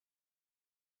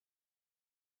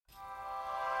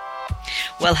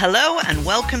Well, hello and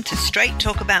welcome to Straight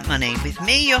Talk About Money with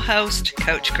me, your host,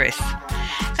 Coach Chris.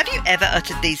 Have you ever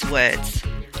uttered these words?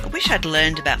 I wish I'd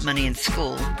learned about money in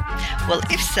school. Well,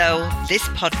 if so, this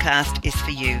podcast is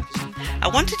for you. I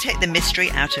want to take the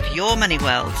mystery out of your money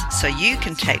world so you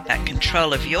can take back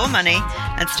control of your money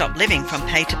and stop living from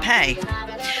pay to pay.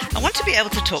 I want to be able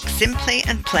to talk simply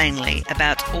and plainly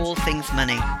about all things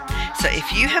money. So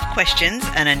if you have questions,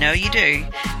 and I know you do,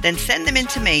 then send them in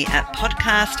to me at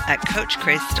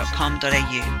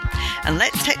podcast@coachchris.com.au. And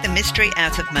let's take the mystery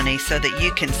out of money so that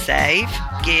you can save,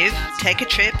 give, take a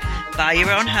trip, buy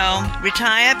your own home,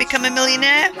 retire, become a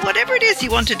millionaire, whatever it is you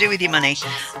want to do with your money.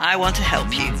 I want to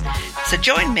help you. So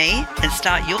join me and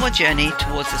start your journey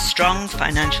towards a strong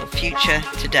financial future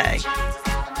today.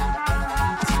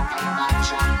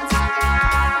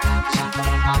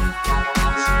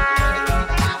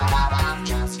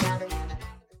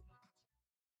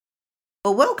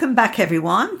 Well, welcome back,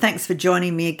 everyone. Thanks for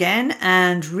joining me again,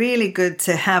 and really good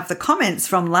to have the comments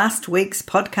from last week's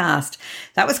podcast.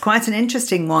 That was quite an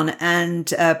interesting one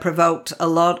and provoked a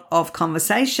lot of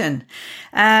conversation.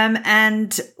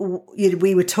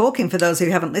 We were talking, for those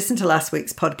who haven't listened to last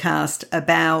week's podcast,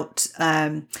 about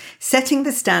setting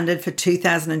the standard for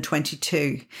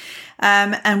 2022.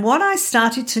 And what I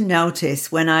started to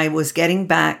notice when I was getting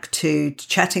back to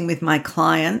chatting with my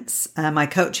clients, my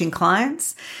coaching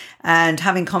clients, and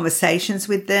having conversations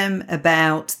with them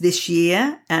about this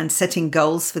year and setting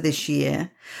goals for this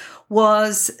year,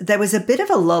 was there was a bit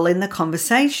of a lull in the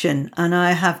conversation. And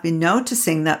I have been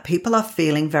noticing that people are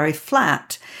feeling very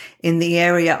flat in the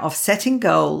area of setting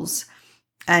goals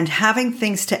and having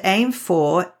things to aim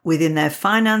for within their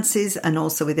finances and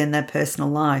also within their personal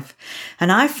life.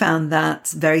 And I found that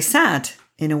very sad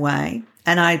in a way.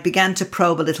 And I began to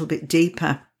probe a little bit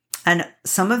deeper. And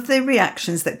some of the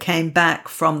reactions that came back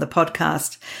from the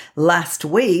podcast last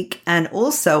week and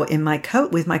also in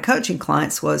with my coaching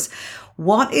clients was,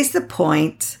 what is the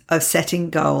point of setting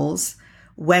goals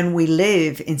when we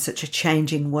live in such a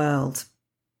changing world?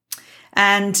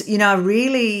 And, I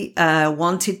really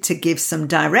wanted to give some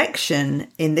direction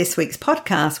in this week's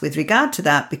podcast with regard to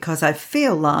that, because I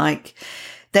feel like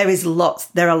there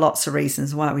are lots of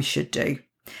reasons why we should do.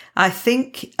 I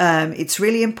think it's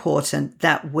really important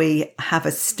that we have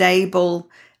a stable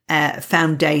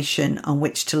foundation on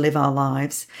which to live our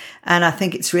lives. And I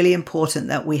think it's really important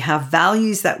that we have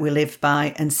values that we live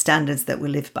by and standards that we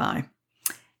live by.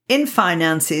 In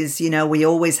finances, we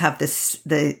always have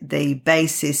the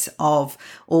basis of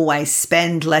always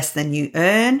spend less than you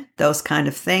earn, those kind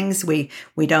of things. We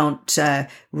don't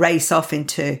race off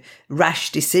into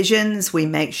rash decisions. We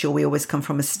make sure we always come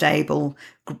from a stable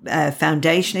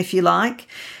foundation, if you like.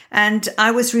 And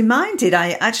I was reminded,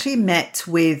 I actually met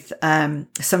with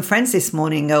some friends this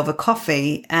morning over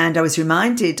coffee, and I was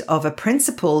reminded of a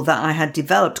principle that I had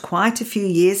developed quite a few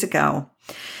years ago.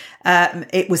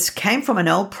 It came from an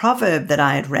old proverb that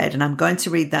I had read, and I'm going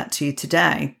to read that to you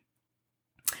today.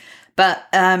 But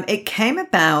it came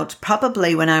about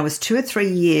probably when I was 2 or 3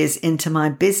 years into my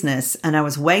business and I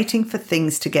was waiting for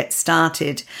things to get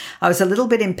started. I was a little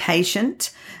bit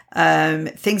impatient.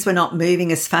 Things were not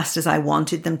moving as fast as I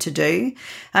wanted them to do.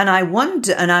 And I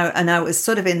wondered, and I was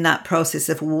sort of in that process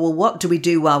of, well, what do we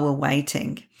do while we're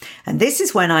waiting? And this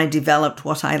is when I developed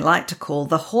what I like to call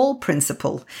the Hall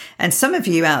principle. And some of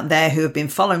you out there who have been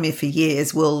following me for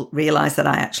years will realize that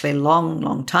I actually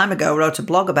long time ago wrote a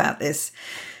blog about this.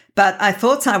 But I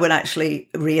thought I would actually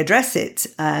readdress it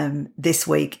this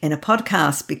week in a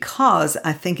podcast because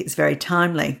I think it's very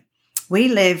timely. We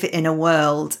live in a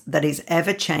world that is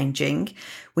ever changing.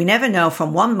 We never know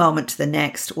from one moment to the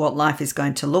next what life is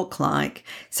going to look like.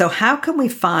 So how can we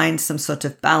find some sort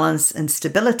of balance and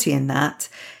stability in that,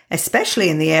 especially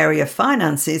in the area of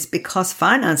finances, because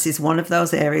finance is one of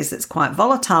those areas that's quite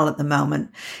volatile at the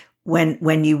moment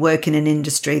when you work in an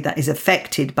industry that is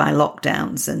affected by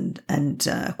lockdowns and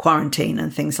quarantine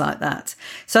and things like that.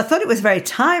 So I thought it was very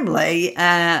timely,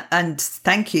 and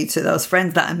thank you to those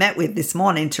friends that I met with this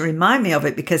morning to remind me of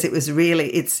it, because it was really,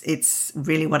 it's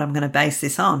really what I'm going to base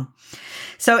this on.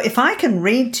 So if I can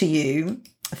read to you,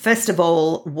 first of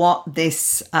all, what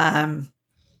this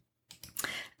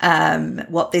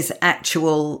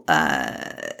actual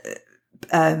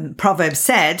proverb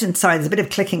said, and sorry, there's a bit of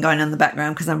clicking going on in the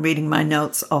background because I'm reading my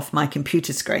notes off my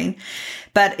computer screen,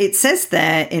 but it says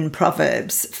there in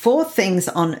Proverbs, 4 things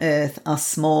on earth are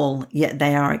small, yet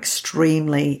they are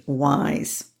extremely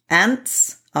wise.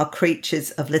 Ants are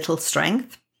creatures of little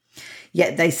strength,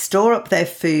 yet they store up their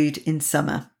food in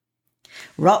summer.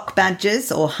 Rock badgers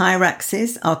or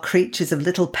hyraxes are creatures of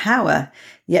little power,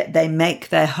 yet they make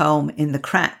their home in the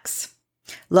cracks.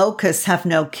 Locusts have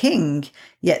no king,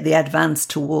 yet they advance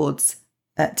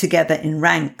together in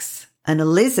ranks. And a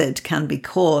lizard can be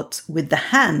caught with the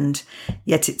hand,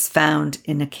 yet it's found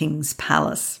in a king's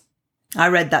palace. I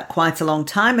read that quite a long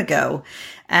time ago,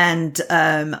 and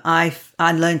I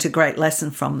learned a great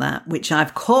lesson from that, which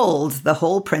I've called the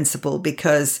Hall principle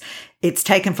because it's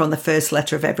taken from the first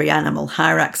letter of every animal: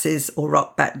 hyraxes or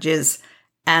rock badgers,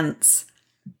 ants,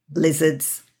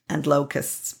 lizards, and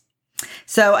locusts.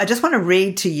 So I just want to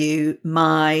read to you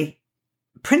my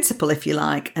principle, if you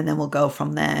like, and then we'll go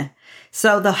from there.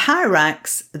 So the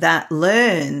hyrax that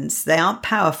learns, they aren't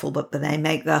powerful, but they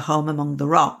make their home among the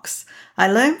rocks.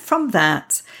 I learned from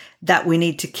that we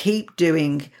need to keep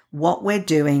doing what we're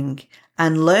doing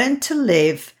and learn to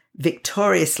live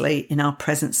victoriously in our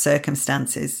present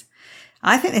circumstances.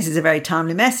 I think this is a very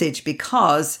timely message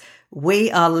because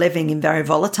we are living in very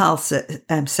volatile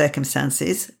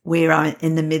circumstances. We are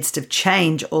in the midst of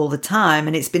change all the time.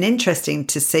 And it's been interesting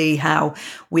to see how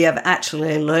we have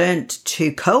actually learned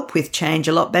to cope with change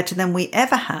a lot better than we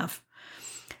ever have.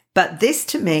 But this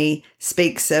to me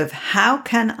speaks of how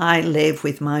can I live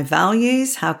with my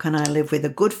values? How can I live with a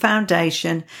good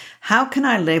foundation? How can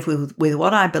I live with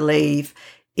what I believe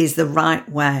is the right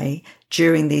way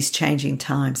during these changing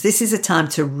times? This is a time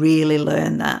to really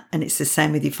learn that. And it's the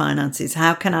same with your finances.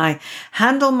 How can I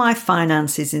handle my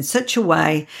finances in such a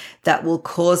way that will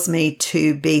cause me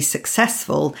to be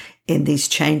successful in these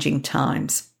changing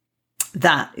times?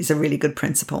 That is a really good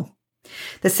principle.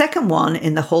 The second one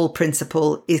in the Hall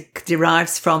principle, it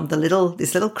derives from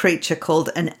this little creature called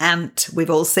an ant. We've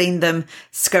all seen them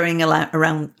scurrying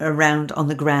around on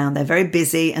the ground. They're very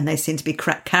busy and they seem to be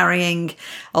carrying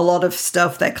a lot of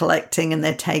stuff they're collecting and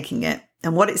they're taking it.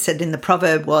 And what it said in the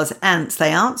proverb was, ants,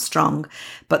 they aren't strong,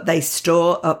 but they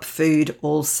store up food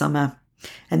all summer.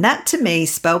 And that to me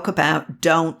spoke about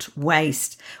don't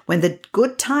waste. When the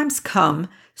good times come,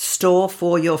 store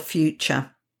for your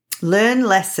future. Learn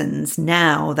lessons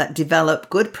now that develop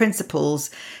good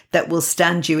principles that will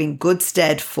stand you in good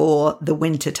stead for the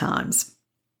winter times.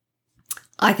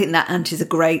 I think that ant is a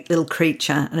great little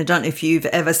creature. And I don't know if you've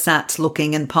ever sat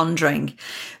looking and pondering,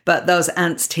 but those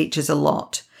ants teach us a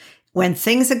lot. When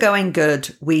things are going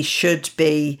good, we should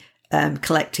be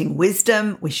collecting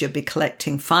wisdom. We should be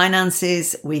collecting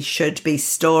finances. We should be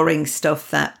storing stuff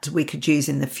that we could use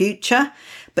in the future,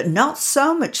 but not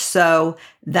so much so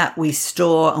that we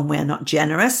store and we're not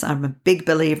generous. I'm a big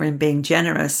believer in being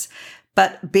generous,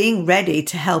 but being ready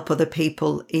to help other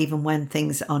people even when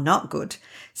things are not good.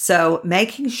 So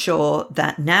making sure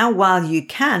that now, while you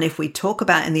can, if we talk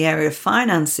about in the area of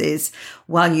finances,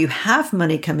 while you have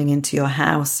money coming into your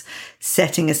house,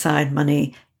 setting aside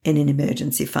money in an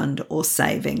emergency fund or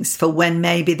savings for when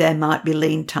maybe there might be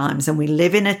lean times. And we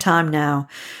live in a time now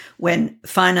when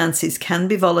finances can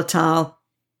be volatile.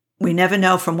 We never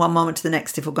know from one moment to the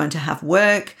next if we're going to have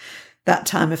work, that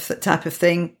type of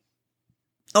thing,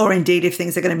 or indeed if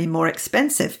things are going to be more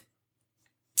expensive.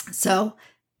 So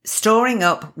storing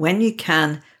up when you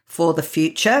can for the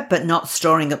future, but not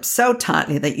storing up so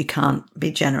tightly that you can't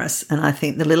be generous. And I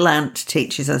think the little ant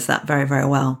teaches us that very, very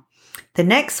well. The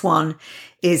next one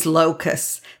is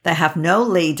locusts. They have no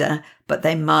leader, but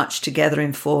they march together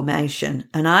in formation.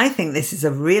 And I think this is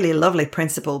a really lovely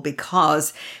principle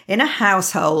because in a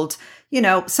household,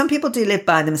 some people do live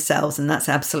by themselves and that's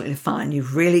absolutely fine.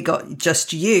 You've really got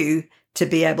just you to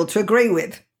be able to agree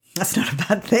with. That's not a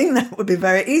bad thing. That would be a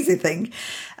very easy thing.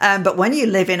 But when you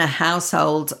live in a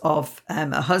household of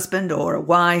a husband or a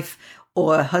wife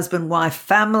or a husband-wife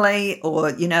family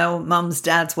or, mums,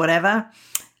 dads, whatever,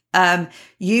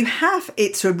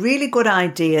 it's a really good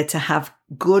idea to have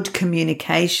good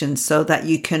communication so that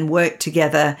you can work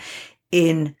together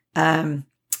in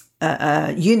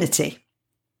unity.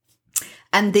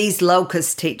 And these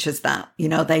locusts teach us that,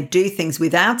 they do things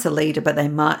without a leader, but they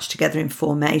march together in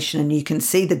formation. And you can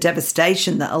see the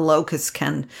devastation that a locust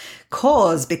can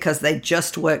cause because they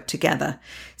just work together.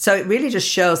 So it really just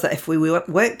shows that if we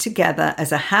work together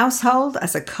as a household,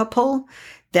 as a couple,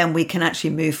 then we can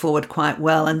actually move forward quite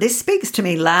well. And this speaks to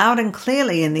me loud and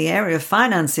clearly in the area of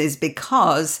finances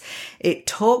because it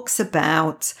talks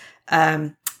about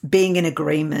being in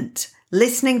agreement,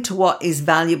 listening to what is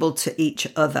valuable to each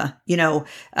other.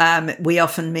 We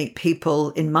often meet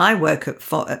people in my work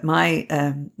at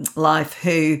my life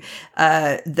who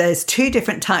there's two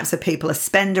different types of people, a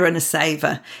spender and a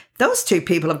saver. Those two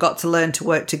people have got to learn to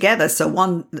work together. So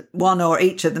one or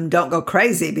each of them don't go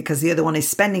crazy because the other one is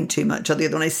spending too much or the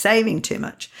other one is saving too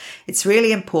much. It's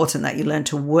really important that you learn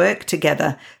to work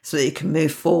together so that you can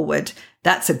move forward.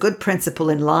 That's a good principle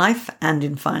in life and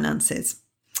in finances.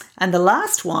 And the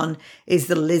last one is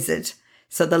the lizard.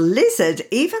 So the lizard,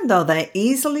 even though they're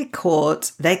easily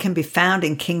caught, they can be found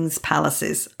in king's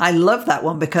palaces. I love that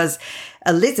one because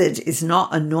a lizard is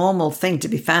not a normal thing to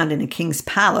be found in a king's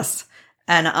palace.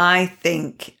 And I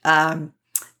think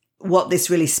what this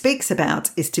really speaks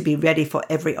about is to be ready for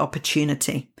every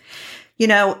opportunity. You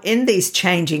know, in these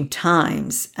changing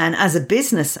times, and as a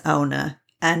business owner,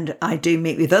 and I do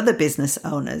meet with other business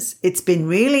owners, it's been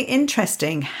really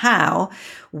interesting how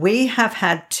we have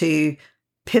had to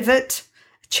pivot,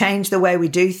 change the way we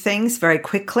do things very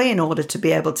quickly in order to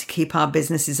be able to keep our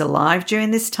businesses alive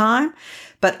during this time.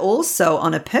 But also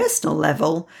on a personal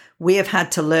level, we have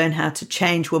had to learn how to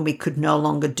change when we could no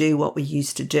longer do what we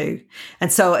used to do.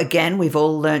 And so again, we've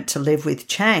all learned to live with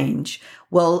change.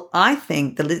 Well, I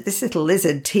think this little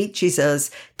lizard teaches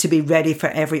us to be ready for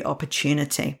every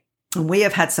opportunity. And we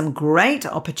have had some great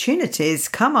opportunities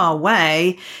come our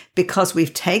way because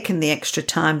we've taken the extra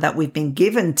time that we've been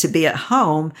given to be at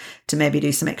home to maybe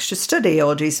do some extra study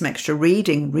or do some extra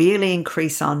reading, really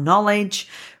increase our knowledge,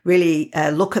 really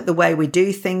look at the way we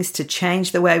do things, to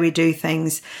change the way we do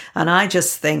things. And I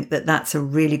just think that that's a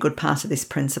really good part of this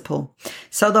principle.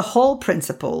 So the whole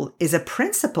principle is a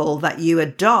principle that you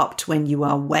adopt when you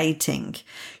are waiting.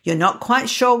 You're not quite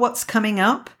sure what's coming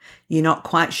up. You're not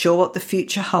quite sure what the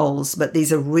future holds, but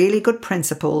these are really good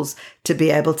principles to be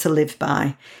able to live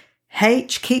by.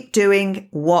 H, keep doing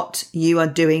what you are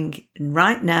doing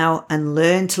right now and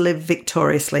learn to live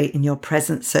victoriously in your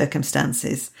present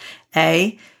circumstances.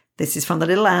 A, this is from the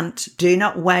little ant, do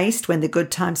not waste when the good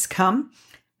times come,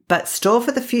 but store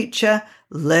for the future,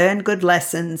 learn good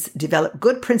lessons, develop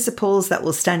good principles that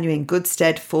will stand you in good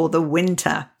stead for the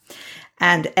winter.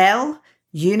 And L,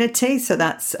 unity, so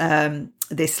that's the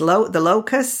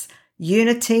locus,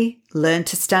 unity, learn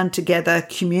to stand together,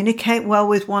 communicate well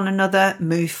with one another,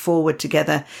 move forward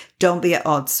together. Don't be at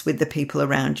odds with the people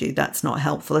around you. That's not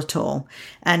helpful at all.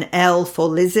 And L for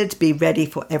lizard, be ready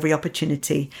for every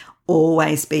opportunity.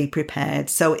 Always be prepared.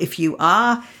 So if you've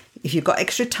got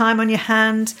extra time on your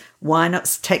hand, why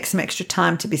not take some extra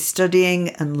time to be studying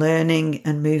and learning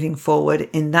and moving forward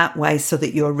in that way so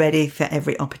that you're ready for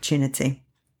every opportunity.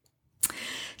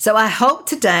 So I hope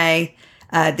today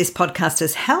this podcast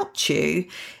has helped you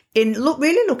in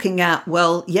really looking at,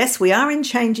 well, yes, we are in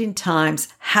changing times.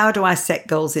 How do I set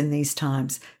goals in these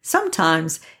times?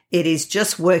 Sometimes it is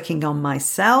just working on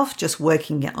myself, just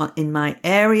working in my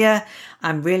area.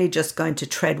 I'm really just going to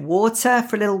tread water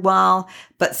for a little while,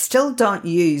 but still don't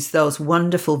use those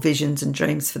wonderful visions and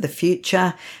dreams for the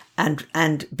future.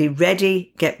 And be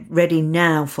ready, get ready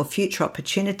now for future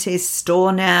opportunities,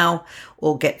 store now,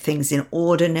 or get things in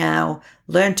order now,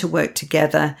 learn to work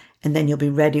together, and then you'll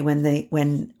be ready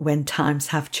when times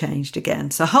have changed again.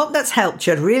 So I hope that's helped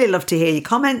you. I'd really love to hear your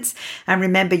comments. And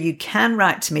remember, you can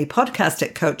write to me,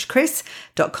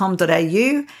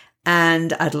 podcast@coachchris.com.au,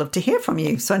 and I'd love to hear from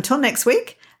you. So until next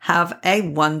week, have a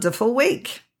wonderful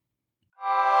week.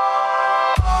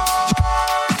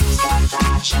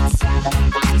 Just